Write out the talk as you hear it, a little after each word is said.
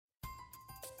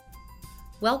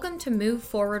Welcome to Move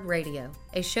Forward Radio,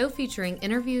 a show featuring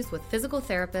interviews with physical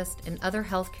therapists and other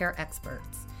healthcare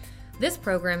experts. This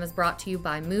program is brought to you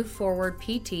by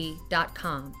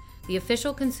MoveForwardPT.com, the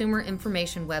official consumer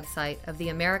information website of the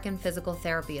American Physical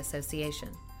Therapy Association.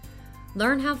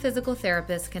 Learn how physical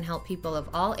therapists can help people of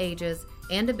all ages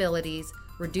and abilities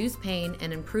reduce pain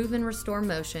and improve and restore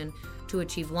motion to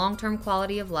achieve long-term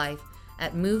quality of life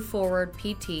at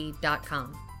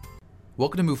MoveForwardPT.com.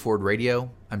 Welcome to Move Forward Radio.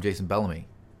 I'm Jason Bellamy.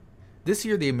 This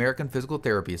year, the American Physical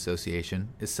Therapy Association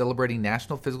is celebrating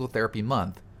National Physical Therapy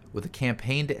Month with a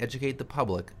campaign to educate the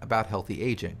public about healthy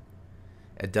aging.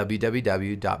 At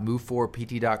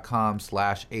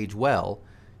www.moveforwardpt.com/agewell,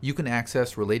 you can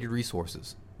access related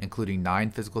resources, including 9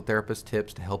 physical therapist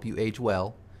tips to help you age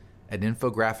well, an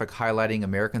infographic highlighting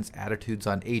Americans' attitudes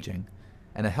on aging,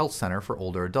 and a health center for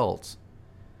older adults.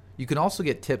 You can also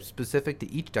get tips specific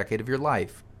to each decade of your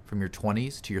life, from your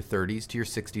 20s to your 30s to your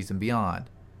 60s and beyond.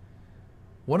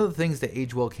 One of the things the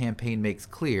Age Well campaign makes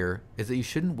clear is that you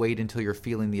shouldn't wait until you're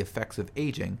feeling the effects of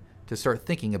aging to start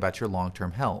thinking about your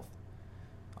long-term health.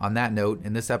 On that note,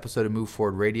 in this episode of Move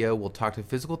Forward Radio, we'll talk to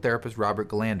physical therapist Robert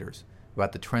Galanders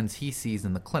about the trends he sees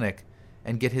in the clinic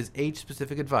and get his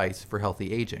age-specific advice for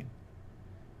healthy aging.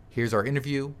 Here's our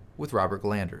interview with Robert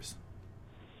Galanders.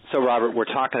 So, Robert, we're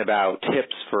talking about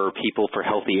tips for people for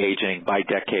healthy aging by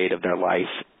decade of their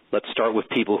life. Let's start with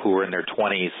people who are in their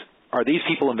 20s. Are these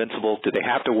people invincible? Do they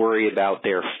have to worry about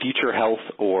their future health,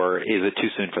 or is it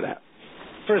too soon for that?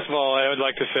 First of all, I would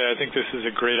like to say I think this is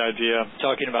a great idea,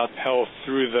 talking about health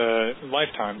through the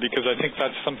lifetime, because I think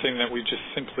that's something that we just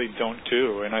simply don't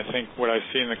do. And I think what I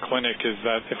see in the clinic is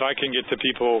that if I can get to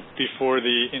people before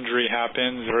the injury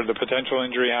happens or the potential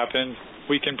injury happens,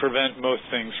 we can prevent most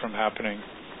things from happening.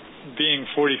 Being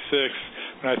 46,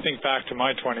 when I think back to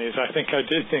my 20s, I think I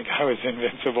did think I was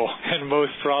invincible, and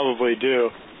most probably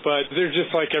do. But they're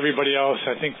just like everybody else.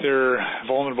 I think they're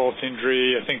vulnerable to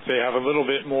injury. I think they have a little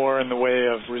bit more in the way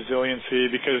of resiliency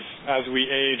because as we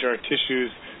age, our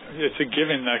tissues, it's a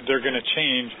given that they're going to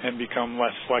change and become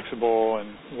less flexible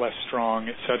and less strong,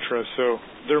 etc. So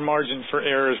their margin for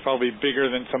error is probably bigger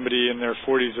than somebody in their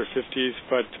 40s or 50s,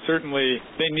 but certainly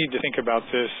they need to think about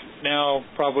this now,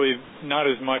 probably not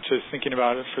as much as thinking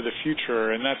about it for the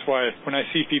future. And that's why when I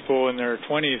see people in their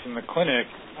 20s in the clinic,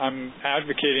 I'm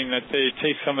advocating that they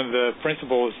take some of the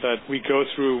principles that we go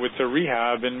through with the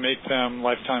rehab and make them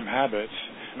lifetime habits.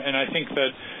 And I think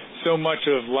that so much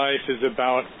of life is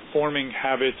about forming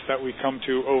habits that we come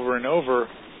to over and over.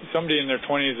 Somebody in their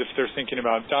 20s, if they're thinking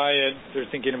about diet, they're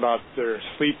thinking about their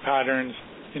sleep patterns,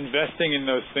 investing in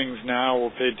those things now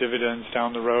will pay dividends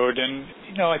down the road. And,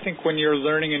 I think when you're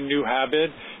learning a new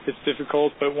habit, it's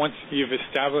difficult, but once you've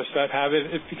established that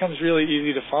habit, it becomes really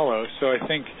easy to follow. So I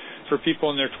think for people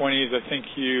in their 20s, I think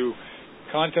you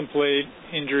contemplate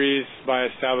injuries by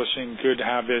establishing good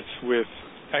habits with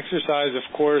exercise, of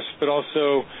course, but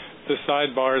also the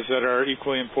sidebars that are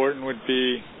equally important would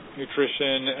be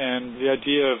nutrition and the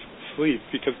idea of sleep,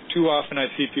 because too often I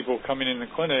see people coming in the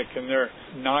clinic and they're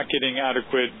not getting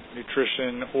adequate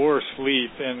nutrition or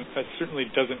sleep, and that certainly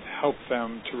doesn't help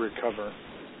them to recover.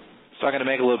 So I'm going to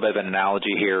make a little bit of an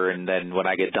analogy here, and then when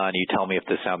I get done, you tell me if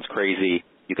this sounds crazy.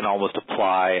 You can almost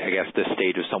apply, this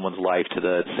stage of someone's life to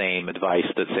the same advice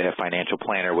that, say, a financial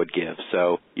planner would give.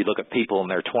 So you look at people in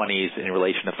their 20s in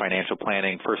relation to financial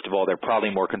planning. First of all, they're probably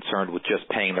more concerned with just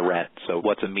paying the rent. So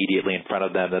what's immediately in front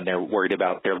of them, and they're worried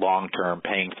about their long-term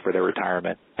paying for their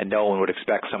retirement. And no one would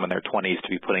expect someone in their 20s to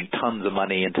be putting tons of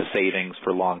money into savings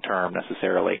for long-term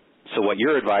necessarily. So what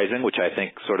you're advising, which I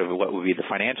think sort of what would be the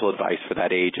financial advice for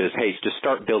that age is, hey, just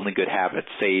start building good habits,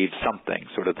 save something,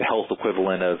 sort of the health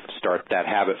equivalent of start that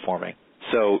habit forming.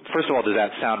 So first of all, does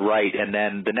that sound right? And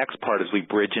then the next part is we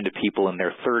bridge into people in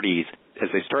their 30s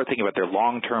as they start thinking about their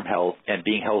long-term health and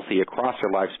being healthy across their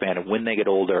lifespan, and when they get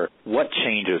older, what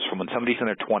changes from when somebody's in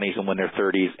their 20s and when they're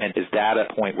 30s, and is that a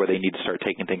point where they need to start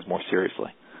taking things more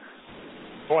seriously?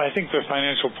 Well, I think the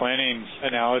financial planning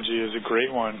analogy is a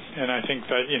great one, and I think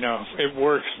that, it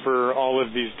works for all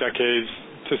of these decades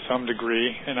to some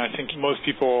degree, and I think most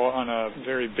people on a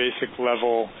very basic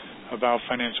level about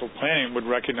financial planning would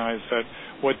recognize that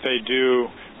what they do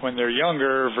when they're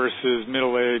younger versus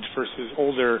middle-aged versus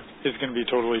older is going to be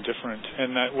totally different,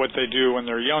 and that what they do when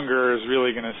they're younger is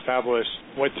really going to establish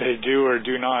what they do or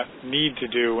do not need to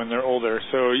do when they're older.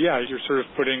 So, yeah, you're sort of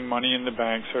putting money in the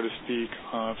bank, so to speak,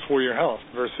 for your health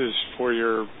versus for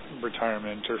your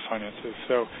retirement or finances.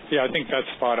 So, yeah, I think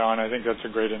that's spot on. I think that's a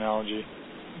great analogy.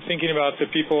 Thinking about the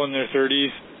people in their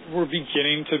 30s, we're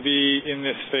beginning to be in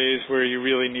this phase where you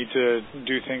really need to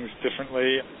do things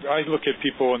differently. I look at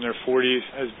people in their 40s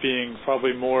as being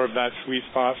probably more of that sweet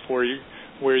spot for you,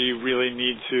 where you really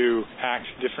need to act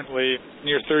differently. In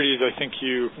your 30s, I think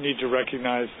you need to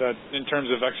recognize that in terms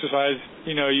of exercise,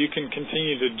 you can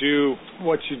continue to do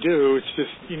what you do. It's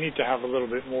just you need to have a little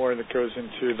bit more that goes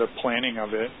into the planning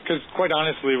of it. Because quite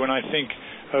honestly, when I think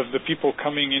of the people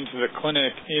coming into the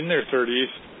clinic in their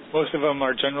 30s, most of them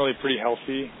are generally pretty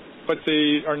healthy, but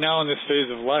they are now in this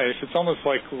phase of life. It's almost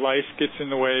like life gets in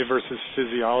the way versus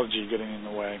physiology getting in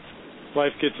the way.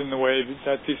 Life gets in the way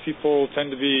that these people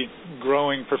tend to be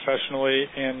growing professionally,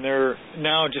 and they're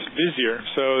now just busier.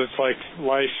 So it's like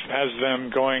life has them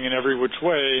going in every which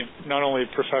way, not only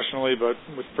professionally but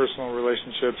with personal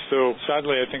relationships. So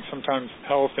sadly, I think sometimes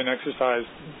health and exercise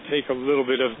take a little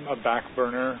bit of a back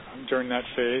burner during that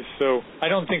phase. So I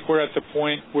don't think we're at the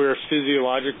point where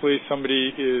physiologically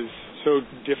somebody is so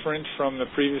different from the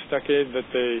previous decade that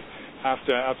they have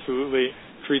to absolutely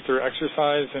treat their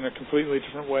exercise in a completely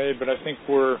different way, but I think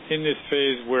we're in this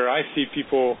phase where I see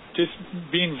people just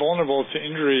being vulnerable to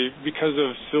injury because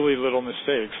of silly little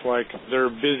mistakes, like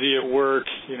they're busy at work,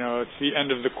 it's the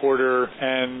end of the quarter,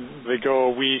 and they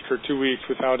go a week or 2 weeks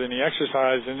without any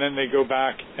exercise, and then they go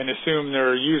back and assume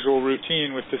their usual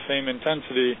routine with the same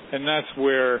intensity, and that's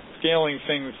where scaling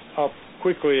things up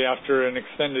quickly after an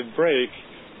extended break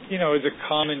is a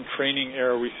common training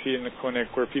error we see in the clinic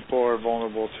where people are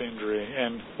vulnerable to injury.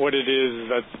 And what it is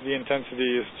that the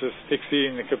intensity is just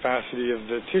exceeding the capacity of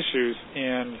the tissues.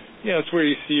 And, it's where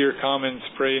you see your common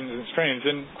sprains and strains.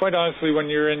 And quite honestly,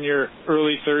 when you're in your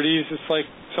early 30s, it's like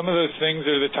some of those things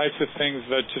are the types of things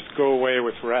that just go away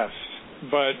with rest.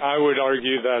 But I would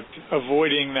argue that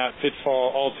avoiding that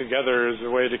pitfall altogether is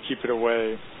a way to keep it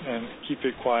away and keep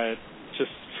it quiet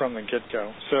just from the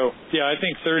get-go. So, I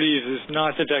think 30s is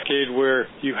not the decade where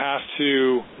you have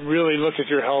to really look at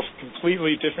your health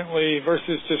completely differently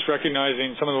versus just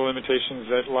recognizing some of the limitations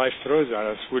that life throws at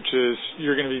us, which is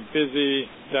you're going to be busy,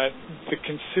 that the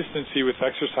consistency with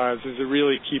exercise is a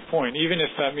really key point. Even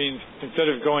if that means instead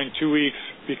of going 2 weeks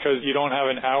because you don't have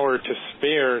an hour to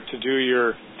spare to do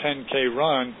your 10K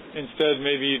run, instead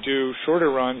maybe you do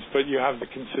shorter runs, but you have the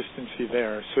consistency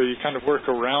there. So you kind of work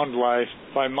around life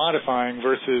by modifying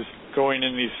versus going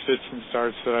in these fits and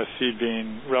starts that I see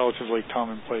being relatively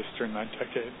commonplace during that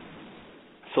decade.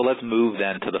 So let's move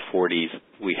then to the 40s.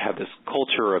 We have this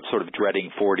culture of sort of dreading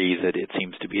 40s. It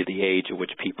seems to be the age at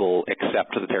which people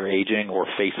accept that they're aging or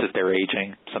face that they're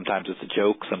aging. Sometimes it's a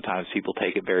joke. Sometimes people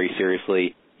take it very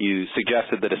seriously. You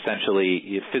suggested that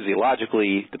essentially,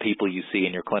 physiologically, the people you see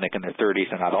in your clinic in their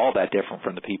 30s are not all that different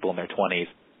from the people in their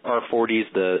 20s. Are 40s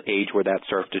the age where that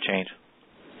starts to change?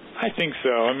 I think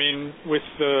so. I mean, with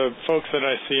the folks that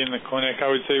I see in the clinic, I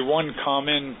would say one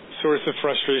common source of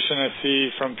frustration I see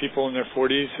from people in their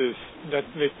 40s is that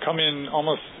they come in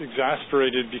almost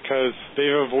exasperated because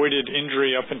they've avoided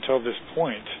injury up until this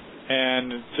point.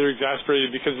 And they're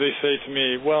exasperated because they say to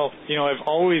me, well, I've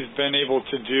always been able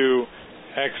to do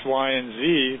X, Y, and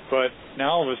Z, but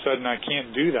now all of a sudden I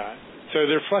can't do that. So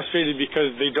they're frustrated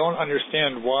because they don't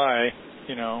understand why,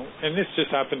 and this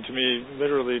just happened to me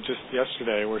literally just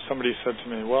yesterday where somebody said to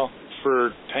me, well,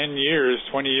 for 10 years,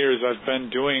 20 years, I've been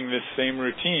doing this same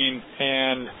routine,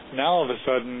 and now all of a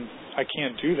sudden I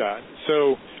can't do that.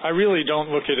 So I really don't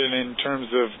look at it in terms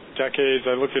of decades.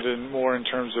 I look at it more in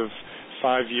terms of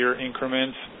 5-year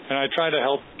increments. And I try to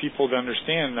help people to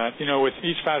understand that, with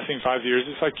each passing 5 years,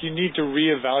 it's like you need to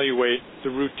reevaluate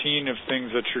the routine of things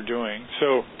that you're doing.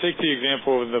 So take the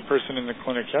example of the person in the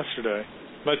clinic yesterday.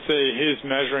 Let's say his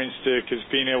measuring stick is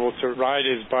being able to ride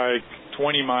his bike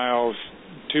 20 miles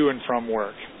to and from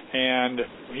work. And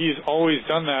he's always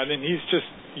done that, and he's just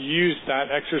used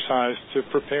that exercise to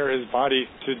prepare his body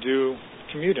to do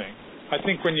commuting. I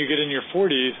think when you get in your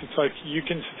 40s, it's like you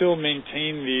can still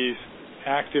maintain these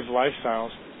active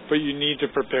lifestyles, but you need to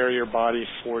prepare your body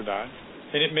for that.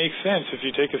 And it makes sense if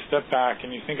you take a step back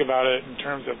and you think about it in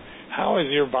terms of how has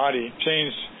your body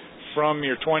changed from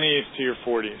your 20s to your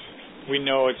 40s. We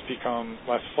know it's become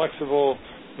less flexible.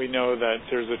 We know that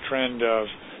there's a trend of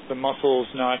the muscles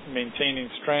not maintaining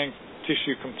strength.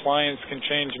 Tissue compliance can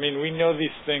change. I mean, we know these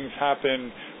things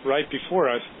happen right before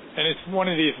us. And it's one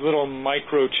of these little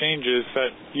micro changes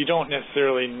that you don't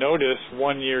necessarily notice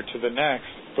 1 year to the next.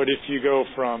 But if you go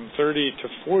from 30 to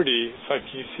 40, it's like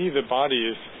you see the body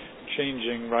is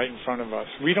changing right in front of us.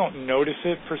 We don't notice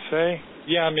it per se.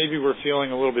 Yeah, maybe we're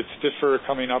feeling a little bit stiffer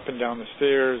coming up and down the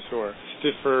stairs or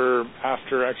stiffer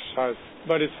after exercise.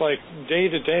 But it's like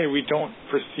day to day, we don't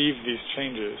perceive these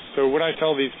changes. So what I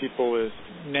tell these people is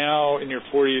now in your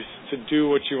 40s, to do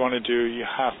what you want to do, you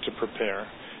have to prepare.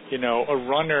 A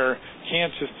runner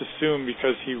can't just assume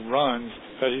because he runs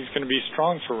that he's going to be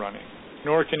strong for running.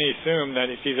 Nor can he assume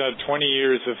that if he's had 20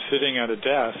 years of sitting at a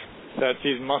desk that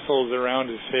these muscles around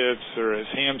his hips or his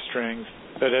hamstrings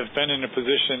that have been in a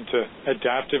position to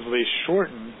adaptively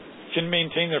shorten can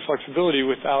maintain their flexibility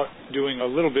without doing a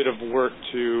little bit of work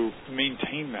to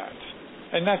maintain that.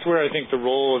 And that's where I think the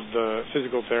role of the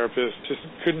physical therapist just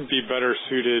couldn't be better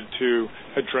suited to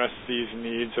address these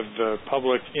needs of the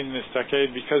public in this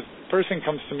decade, because a person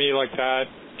comes to me like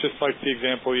that, just like the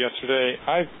example yesterday.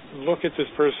 I look at this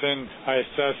person, I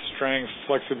assess strength,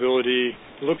 flexibility,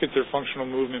 look at their functional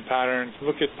movement patterns,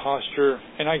 look at posture,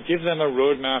 and I give them a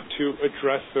roadmap to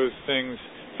address those things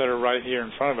that are right here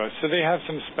in front of us. So they have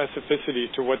some specificity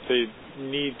to what they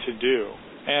need to do.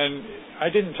 And I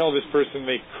didn't tell this person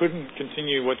they couldn't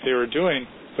continue what they were doing,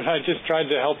 but I just tried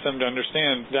to help them to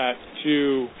understand that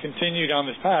to continue down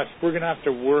this path, we're going to have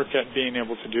to work at being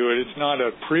able to do it. It's not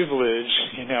a privilege,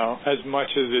 as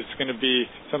much as it's going to be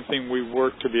something we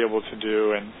work to be able to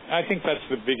do. And I think that's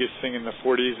the biggest thing in the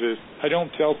 40s is I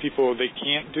don't tell people they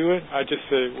can't do it. I just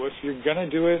say, well, if you're going to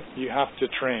do it, you have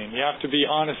to train. You have to be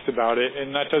honest about it.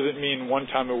 And that doesn't mean one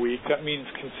time a week. That means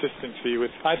consistency,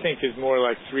 which I think is more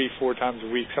like 3-4 times a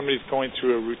week. Somebody's going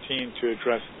through a routine to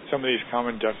address some of these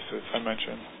common deficits I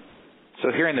mentioned. So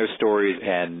hearing those stories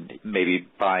and maybe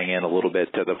buying in a little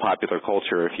bit to the popular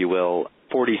culture, if you will,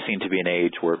 40s seem to be an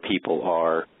age where people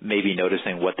are maybe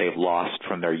noticing what they've lost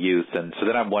from their youth. And so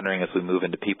then I'm wondering, as we move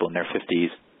into people in their 50s,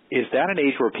 is that an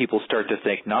age where people start to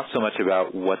think not so much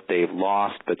about what they've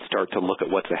lost, but start to look at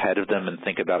what's ahead of them and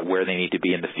think about where they need to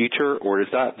be in the future? Or is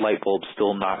that light bulb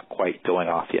still not quite going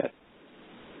off yet?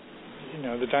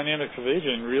 The dynamics of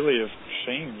aging really have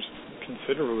changed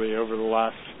considerably over the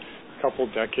last couple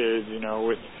decades,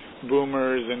 with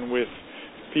boomers and with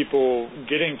people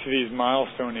getting to these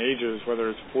milestone ages,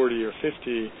 whether it's 40 or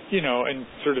 50, and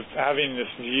sort of having this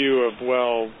view of,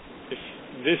 well, if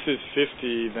this is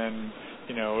 50, then,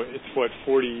 it's what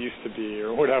 40 used to be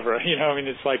or whatever.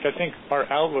 It's like I think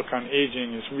our outlook on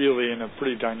aging is really in a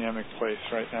pretty dynamic place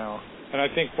right now. And I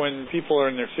think when people are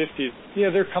in their 50s,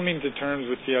 they're coming to terms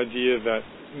with the idea that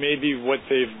maybe what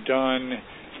they've done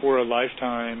for a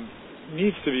lifetime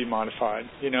needs to be modified.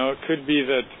 It could be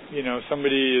that,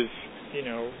 somebody is,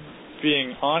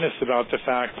 being honest about the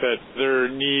fact that their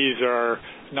knees are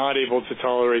not able to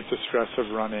tolerate the stress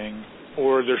of running,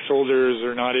 or their shoulders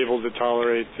are not able to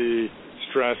tolerate the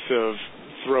stress of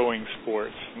throwing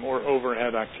sports or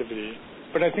overhead activity.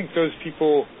 But I think those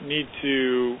people need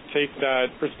to take that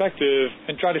perspective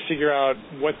and try to figure out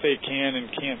what they can and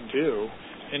can't do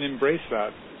and embrace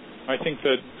that. I think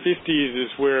that 50s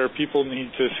is where people need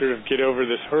to sort of get over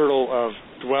this hurdle of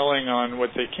dwelling on what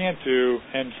they can't do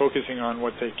and focusing on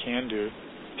what they can do.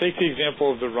 Take the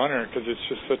example of the runner, because it's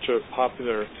just such a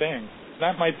popular thing.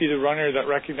 That might be the runner that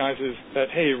recognizes that,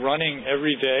 hey, running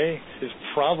every day is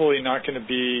probably not going to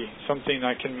be something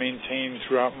I can maintain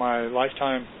throughout my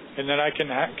lifetime, and that I can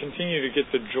continue to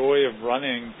get the joy of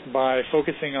running by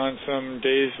focusing on some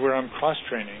days where I'm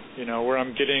cross-training, where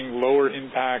I'm getting lower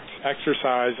impact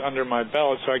exercise under my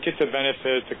belt, so I get the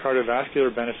benefit, the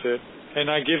cardiovascular benefit, and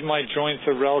I give my joints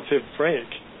a relative break.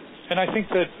 And I think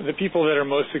that the people that are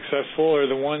most successful are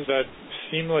the ones that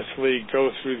seamlessly go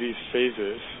through these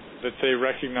phases, that they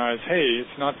recognize, hey,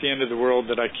 it's not the end of the world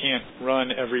that I can't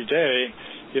run every day.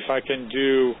 If I can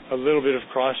do a little bit of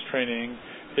cross-training,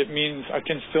 it means I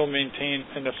can still maintain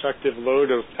an effective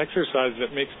load of exercise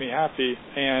that makes me happy,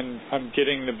 and I'm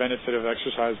getting the benefit of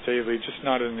exercise daily, just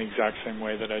not in the exact same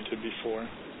way that I did before.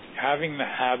 Having the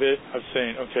habit of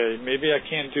saying, okay, maybe I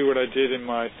can't do what I did in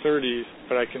my 30s,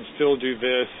 but I can still do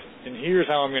this, and here's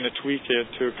how I'm going to tweak it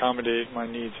to accommodate my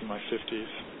needs in my 50s.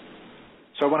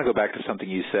 So I want to go back to something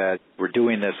you said. We're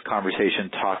doing this conversation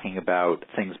talking about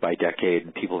things by decade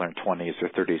and people in their 20s,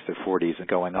 their 30s, their 40s and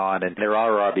going on. And there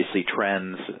are obviously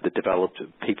trends that develop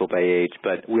people by age,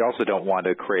 but we also don't want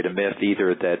to create a myth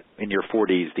either that in your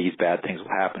 40s these bad things will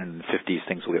happen and in the 50s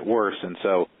things will get worse. And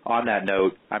so on that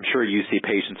note, I'm sure you see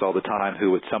patients all the time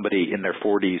who with somebody in their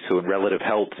 40s who in relative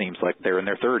health seems like they're in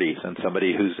their 30s, and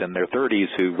somebody who's in their 30s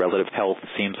who relative health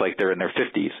seems like they're in their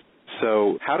 50s.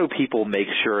 So how do people make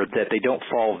sure that they don't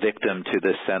fall victim to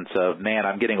this sense of, man,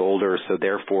 I'm getting older, so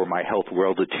therefore my health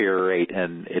will deteriorate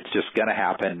and it's just going to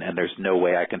happen and there's no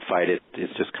way I can fight it.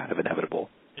 It's just kind of inevitable.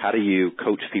 How do you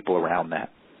coach people around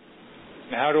that?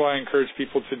 How do I encourage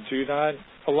people to do that?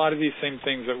 A lot of these same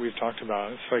things that we've talked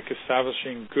about. It's like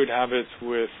establishing good habits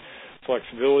with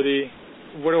flexibility.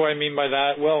 What do I mean by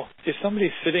that? Well, if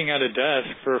somebody's sitting at a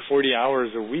desk for 40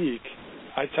 hours a week,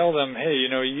 I tell them, hey,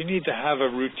 you need to have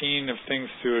a routine of things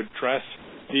to address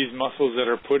these muscles that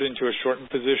are put into a shortened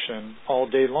position all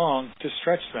day long to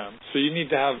stretch them. So you need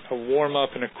to have a warm-up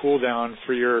and a cool-down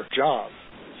for your job.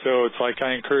 So it's like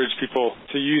I encourage people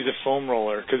to use a foam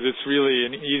roller because it's really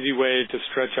an easy way to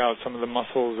stretch out some of the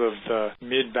muscles of the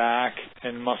mid-back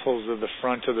and muscles of the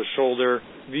front of the shoulder.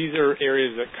 These are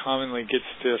areas that commonly get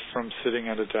stiff from sitting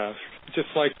at a desk. Just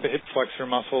like the hip flexor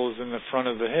muscles in the front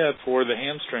of the hip or the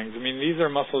hamstrings. I mean, these are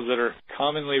muscles that are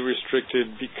commonly restricted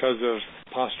because of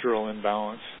postural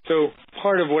imbalance. So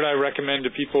part of what I recommend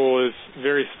to people is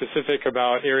very specific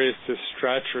about areas to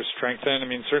stretch or strengthen. I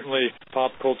mean, certainly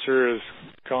pop culture has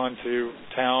gone to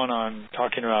town on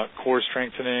talking about core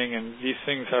strengthening, and these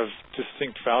things have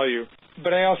distinct value.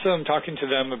 But I also am talking to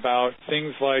them about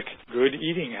things like good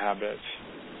eating habits.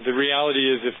 The reality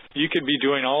is if you could be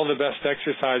doing all the best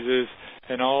exercises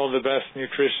and all the best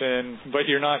nutrition, but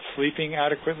you're not sleeping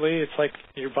adequately, it's like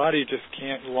your body just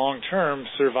can't long-term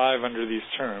survive under these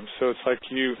terms. So it's like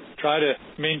you try to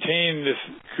maintain this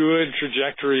good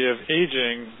trajectory of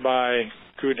aging by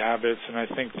good habits, and I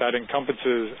think that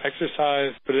encompasses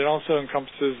exercise, but it also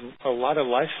encompasses a lot of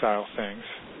lifestyle things.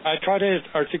 I try to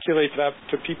articulate that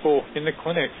to people in the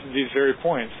clinic, these very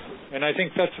points. And I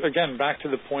think that's, again, back to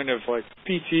the point of, like,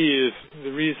 PT is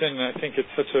the reason I think it's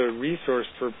such a resource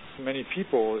for many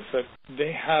people is that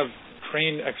they have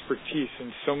trained expertise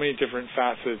in so many different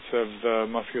facets of the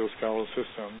musculoskeletal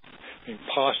system. I mean,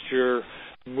 posture,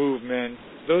 movement,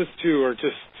 those two are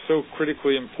just so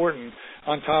critically important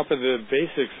on top of the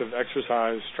basics of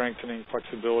exercise, strengthening,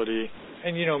 flexibility.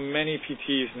 And, you know, many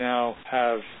PTs now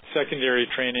have secondary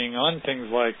training on things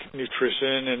like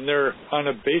nutrition, and they're on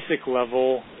a basic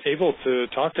level able to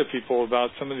talk to people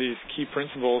about some of these key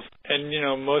principles. And, you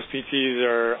know, most PTs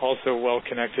are also well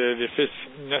connected. If it's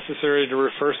necessary to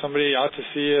refer somebody out to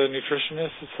see a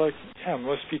nutritionist, it's like, yeah,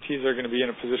 most PTs are going to be in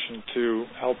a position to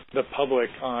help the public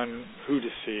on who to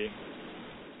see.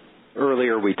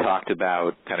 Earlier we talked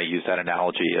about, kind of use that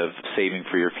analogy of saving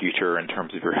for your future in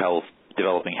terms of your health,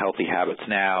 developing healthy habits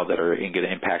now that are going to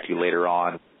impact you later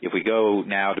on. If we go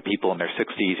now to people in their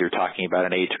 60s, you're talking about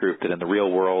an age group that in the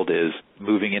real world is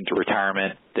moving into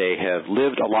retirement. They have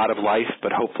lived a lot of life,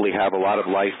 but hopefully have a lot of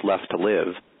life left to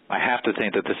live. I have to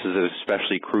think that this is an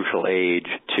especially crucial age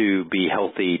to be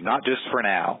healthy, not just for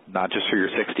now, not just for your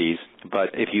 60s,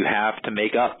 but if you have to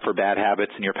make up for bad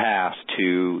habits in your past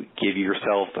to give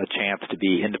yourself a chance to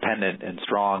be independent and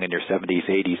strong in your 70s,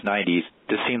 80s, 90s,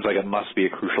 this seems like it must be a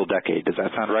crucial decade. Does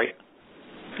that sound right?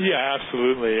 Yeah,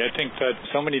 absolutely. I think that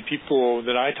so many people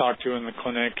that I talk to in the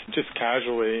clinic, just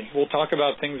casually, will talk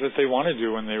about things that they want to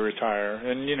do when they retire.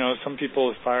 And, you know, some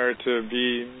people aspire to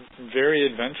be very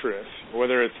adventurous,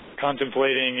 whether it's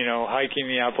contemplating, you know, hiking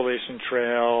the Appalachian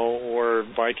Trail or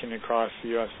biking across the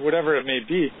U.S., whatever it may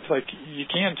be. It's like you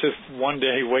can't just one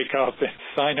day wake up and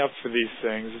sign up for these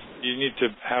things. You need to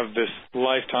have this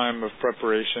lifetime of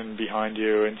preparation behind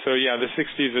you. And so, yeah, the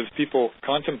 60s, as people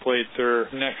contemplate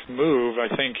their next move,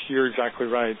 I think you're exactly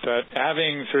right, that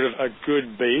having sort of a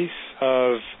good base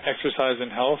of exercise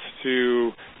and health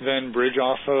to then bridge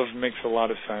off of makes a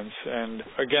lot of sense. And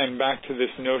again, back to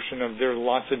this notion of there are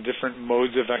lots of different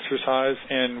modes of exercise,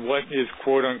 and what is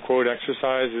quote-unquote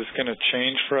exercise is going to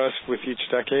change for us with each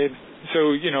decade.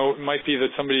 So, you know, it might be that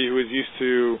somebody who is used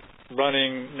to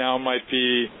running now might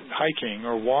be hiking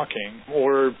or walking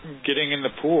or getting in the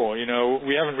pool. You know,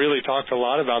 we haven't really talked a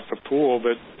lot about the pool,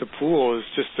 but the pool is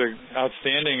just an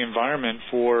outstanding environment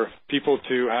for people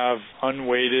to have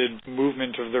unweighted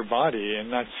movement of their body,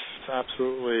 and that's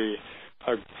absolutely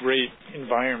a great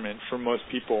environment for most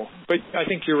people. But I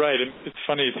think you're right. It's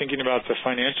funny thinking about the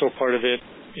financial part of it.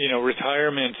 You know,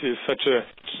 retirement is such a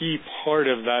key part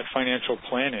of that financial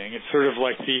planning. It's sort of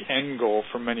like the end goal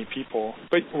for many people.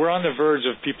 But we're on the verge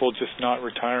of people just not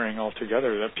retiring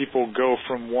altogether, that people go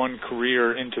from one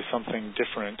career into something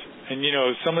different. And, you know,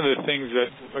 some of the things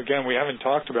that, again, we haven't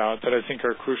talked about that I think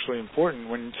are crucially important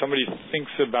when somebody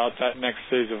thinks about that next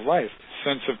phase of life,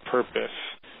 sense of purpose,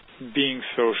 being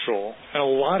social. And a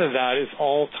lot of that is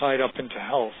all tied up into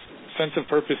health. Sense of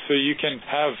purpose, so you can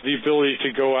have the ability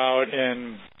to go out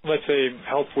and, let's say,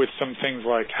 help with some things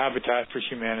like Habitat for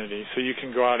Humanity, so you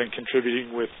can go out and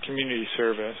contribute with community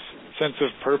service. Sense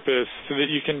of purpose, so that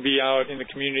you can be out in the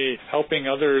community helping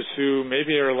others who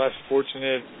maybe are less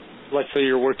fortunate. Let's say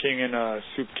you're working in a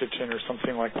soup kitchen or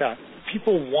something like that.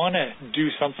 People want to do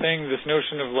something. This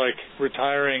notion of, like,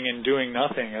 retiring and doing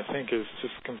nothing, I think, is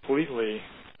just completely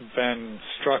been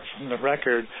struck from the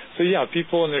record. So yeah,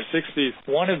 people in their 60s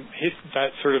want to hit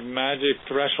that sort of magic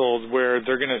threshold where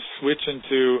they're going to switch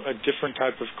into a different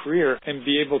type of career and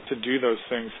be able to do those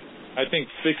things. I think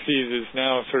 60s is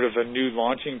now sort of a new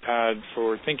launching pad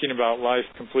for thinking about life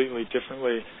completely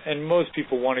differently, and most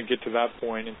people want to get to that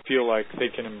point and feel like they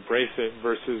can embrace it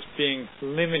versus being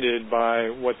limited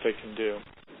by what they can do.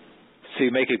 So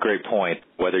you make a great point.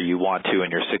 Whether you want to, in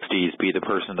your 60s, be the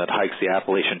person that hikes the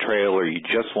Appalachian Trail, or you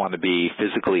just want to be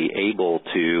physically able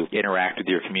to interact with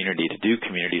your community, to do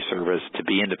community service, to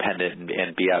be independent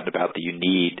and be out and about, that you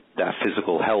need that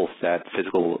physical health, that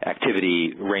physical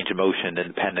activity, range of motion,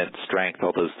 independence, strength,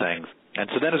 all those things. And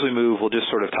so then as we move, we'll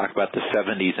just sort of talk about the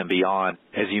 70s and beyond.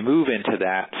 As you move into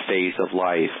that phase of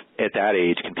life, at that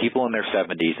age, can people in their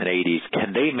 70s and 80s,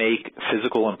 can they make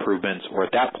physical improvements, or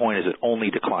at that point is it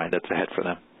only decline that's ahead for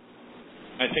them?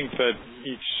 I think that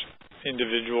each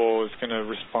individual is going to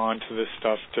respond to this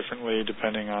stuff differently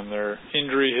depending on their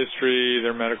injury history,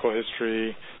 their medical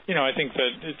history. I think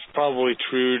that it's probably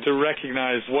true to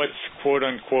recognize what's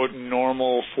quote-unquote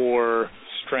normal for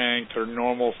strength or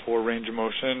normal for range of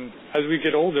motion. As we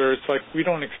get older, it's like we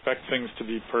don't expect things to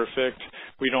be perfect.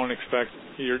 We don't expect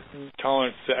your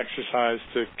tolerance to exercise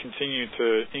to continue to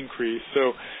increase.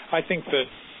 So I think that,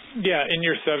 in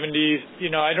your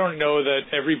 70s, I don't know that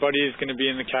everybody is going to be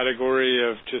in the category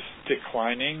of just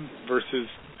declining versus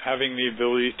having the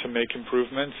ability to make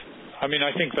improvements.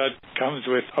 I think that comes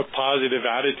with a positive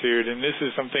attitude, and this is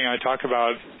something I talk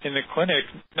about in the clinic,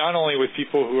 not only with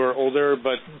people who are older,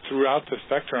 but throughout the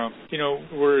spectrum.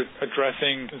 We're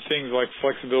addressing things like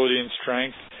flexibility and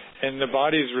strength, and the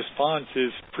body's response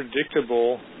is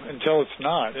predictable until it's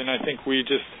not. And I think we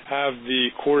just have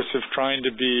the course of trying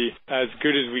to be as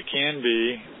good as we can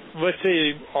be. Let's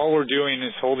say all we're doing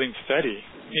is holding steady.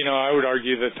 I would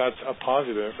argue that that's a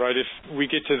positive, right? If we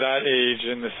get to that age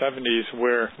in the 70s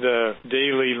where the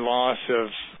daily loss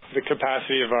of the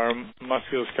capacity of our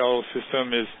musculoskeletal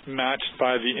system is matched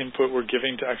by the input we're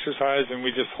giving to exercise and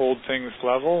we just hold things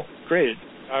level, great.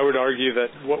 I would argue that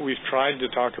what we've tried to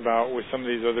talk about with some of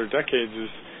these other decades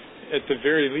is, at the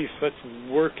very least,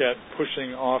 let's work at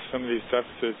pushing off some of these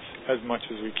deficits as much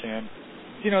as we can.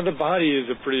 The body is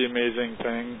a pretty amazing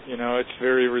thing. It's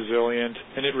very resilient,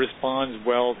 and it responds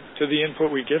well to the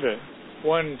input we give it.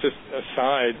 One just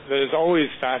aside that has always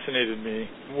fascinated me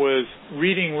was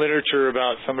reading literature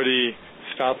about somebody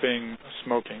stopping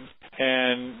smoking.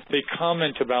 And they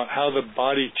comment about how the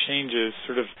body changes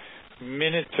sort of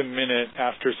minute to minute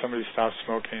after somebody stops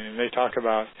smoking. And they talk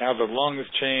about how the lungs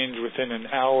change within an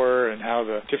hour and how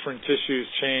the different tissues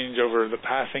change over the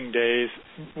passing days.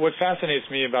 What fascinates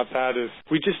me about that is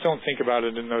we just don't think about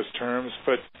it in those terms,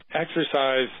 but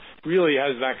exercise really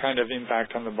has that kind of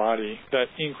impact on the body that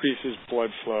increases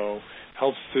blood flow,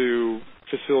 helps to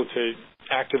facilitate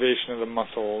activation of the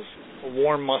muscles. A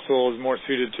warm muscle is more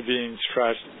suited to being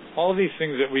stretched. All of these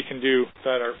things that we can do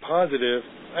that are positive,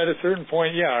 at a certain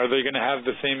point, are they going to have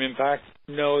the same impact?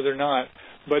 No, they're not.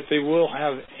 But they will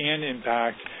have an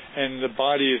impact, and the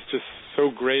body is just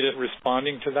so great at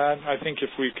responding to that. I think if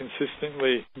we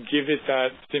consistently give it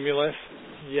that stimulus,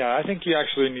 I think you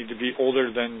actually need to be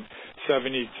older than 70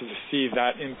 to see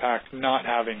that impact not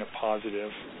having a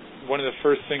positive. One of the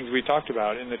first things we talked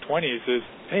about in the 20s is,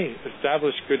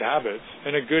 establish good habits.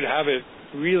 And a good habit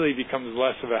really becomes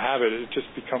less of a habit. It just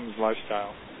becomes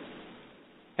lifestyle.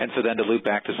 And so then to loop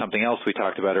back to something else we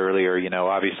talked about earlier,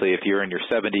 obviously if you're in your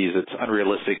 70s, it's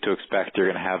unrealistic to expect you're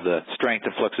going to have the strength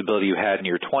and flexibility you had in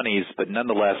your 20s. But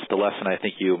nonetheless, the lesson I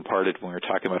think you imparted when we were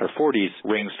talking about our 40s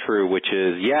rings true, which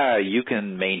is, you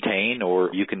can maintain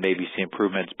or you can maybe see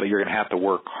improvements, but you're going to have to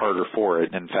work harder for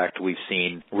it. In fact, we've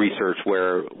seen research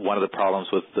where one of the problems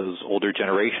with those older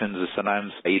generations is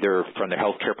sometimes either from their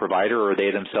healthcare provider or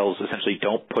they themselves essentially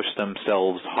don't push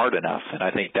themselves hard enough. And I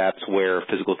think that's where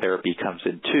physical therapy comes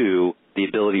in too, the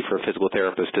ability for a physical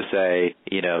therapist to say,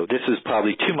 this is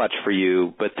probably too much for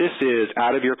you, but this is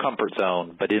out of your comfort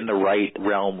zone, but in the right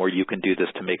realm where you can do this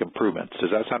to make improvements.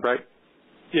 Does that sound right?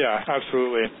 Yeah,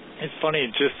 absolutely. It's funny,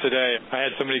 just today, I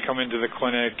had somebody come into the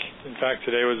clinic. In fact,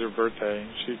 today was her birthday.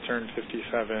 She turned 57,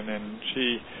 and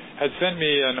she had sent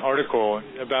me an article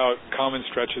about common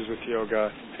stretches with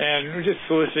yoga, and we're just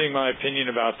soliciting my opinion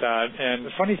about that. And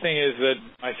the funny thing is that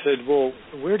I said, well,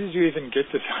 where did you even get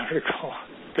this article?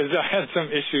 Because I had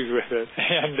some issues with it.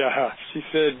 And she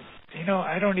said,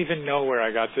 I don't even know where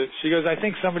I got this. She goes, I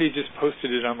think somebody just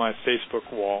posted it on my Facebook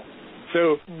wall.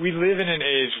 So we live in an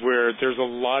age where there's a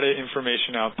lot of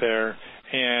information out there,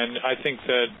 and I think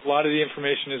that a lot of the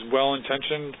information is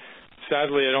well-intentioned.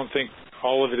 Sadly, I don't think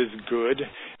all of it is good,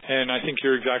 and I think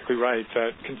you're exactly right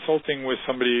that consulting with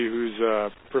somebody who's a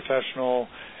professional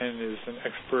and is an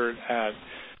expert at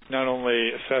not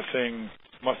only assessing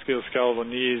musculoskeletal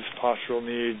needs, postural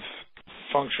needs,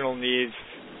 functional needs,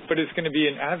 but it's going to be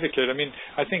an advocate. I mean,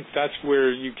 I think that's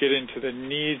where you get into the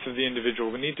needs of the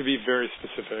individual. We need to be very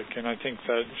specific, and I think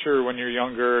that, sure, when you're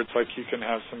younger, it's like you can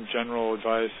have some general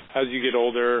advice. As you get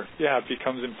older, it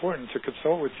becomes important to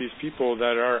consult with these people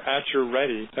that are at your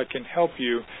ready, that can help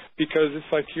you, because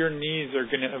it's like your needs are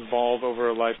going to evolve over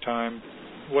a lifetime.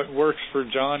 What works for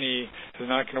Johnny is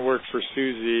not going to work for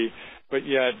Susie, but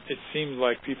yet it seems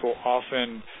like people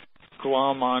often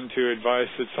glom onto advice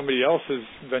that somebody else has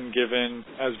been given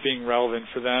as being relevant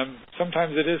for them.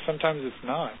 Sometimes it is, sometimes it's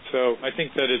not. So I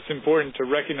think that it's important to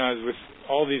recognize with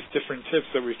all these different tips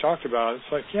that we've talked about, it's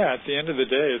like, at the end of the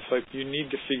day, it's like you need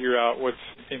to figure out what's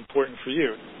important for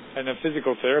you. And a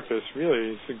physical therapist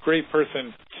really is a great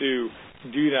person to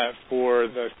do that for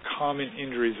the common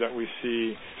injuries that we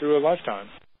see through a lifetime.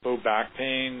 Low back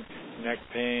pain, neck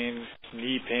pain,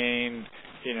 knee pain,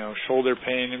 shoulder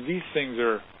pain, and these things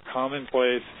are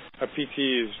commonplace. A PT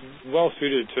is well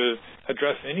suited to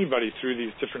address anybody through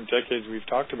these different decades we've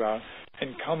talked about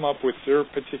and come up with their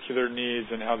particular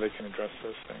needs and how they can address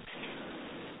those things.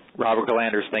 Robert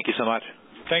Galanders, thank you so much.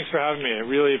 Thanks for having me. I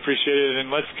really appreciate it,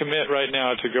 and let's commit right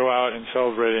now to go out and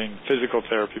celebrating Physical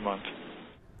Therapy Month.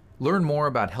 Learn more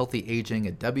about healthy aging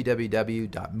at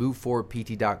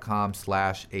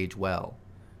www.moveforwardpt.com/agewell.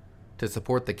 To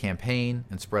support the campaign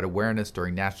and spread awareness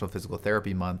during National Physical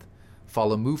Therapy Month,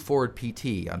 follow Move Forward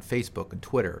PT on Facebook and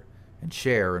Twitter, and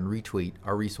share and retweet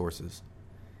our resources.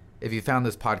 If you found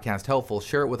this podcast helpful,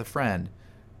 share it with a friend.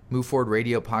 Move Forward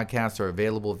Radio podcasts are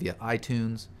available via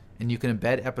iTunes, and you can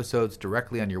embed episodes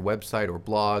directly on your website or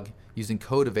blog using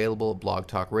code available at Blog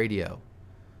Talk Radio.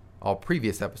 All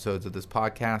previous episodes of this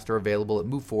podcast are available at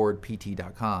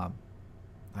moveforwardpt.com.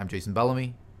 I'm Jason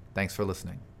Bellamy. Thanks for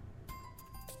listening.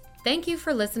 Thank you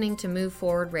for listening to Move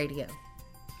Forward Radio.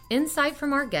 Insight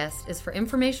from our guest is for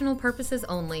informational purposes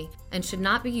only and should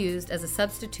not be used as a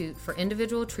substitute for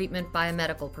individual treatment by a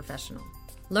medical professional.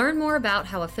 Learn more about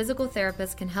how a physical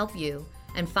therapist can help you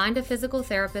and find a physical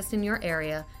therapist in your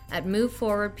area at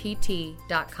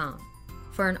moveforwardpt.com.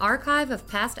 For an archive of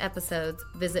past episodes,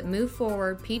 visit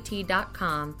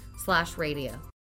moveforwardpt.com/radio.